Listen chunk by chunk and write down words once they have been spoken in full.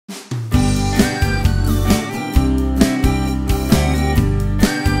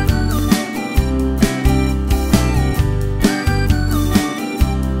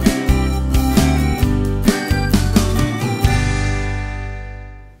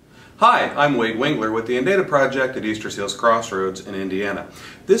Hi, I'm Wade Wingler with the Data Project at Easter Seals Crossroads in Indiana.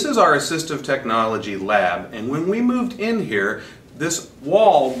 This is our Assistive Technology lab, and when we moved in here, this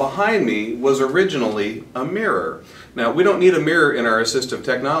wall behind me was originally a mirror. Now, we don't need a mirror in our Assistive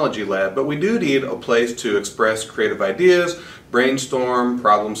Technology lab, but we do need a place to express creative ideas, brainstorm,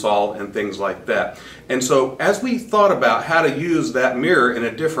 problem solve, and things like that. And so, as we thought about how to use that mirror in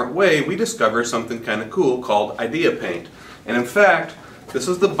a different way, we discovered something kind of cool called Idea Paint. And in fact, this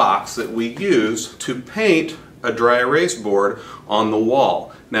is the box that we use to paint a dry erase board on the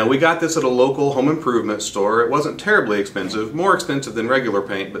wall. Now, we got this at a local home improvement store. It wasn't terribly expensive, more expensive than regular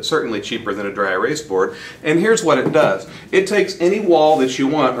paint, but certainly cheaper than a dry erase board. And here's what it does. It takes any wall that you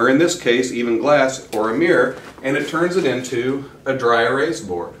want, or in this case, even glass or a mirror, and it turns it into a dry erase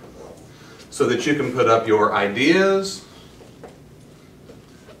board so that you can put up your ideas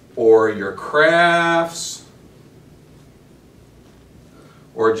or your crafts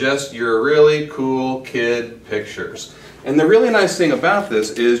or just your really cool kid pictures. And the really nice thing about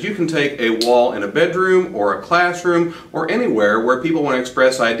this is you can take a wall in a bedroom or a classroom or anywhere where people want to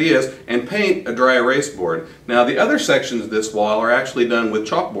express ideas and paint a dry erase board. Now, the other sections of this wall are actually done with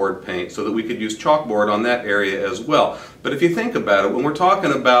chalkboard paint so that we could use chalkboard on that area as well. But if you think about it, when we're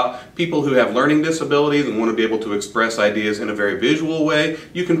talking about people who have learning disabilities and want to be able to express ideas in a very visual way,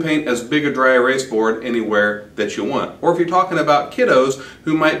 you can paint as big a dry erase board anywhere that you want. Or if you're talking about kiddos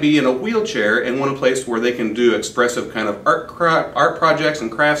who might be in a wheelchair and want a place where they can do expressive kind of art projects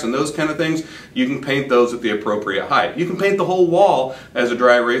and crafts and those kind of things, you can paint those at the appropriate height. You can paint the whole wall as a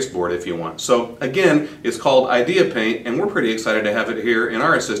dry erase board if you want. So again, it's called Idea Paint, and we're pretty excited to have it here in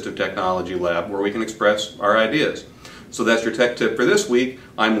our Assistive Technology lab where we can express our ideas. So that's your tech tip for this week.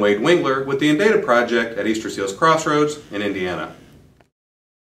 I'm Wade Wingler with the Data Project at Easter Seals Crossroads in Indiana.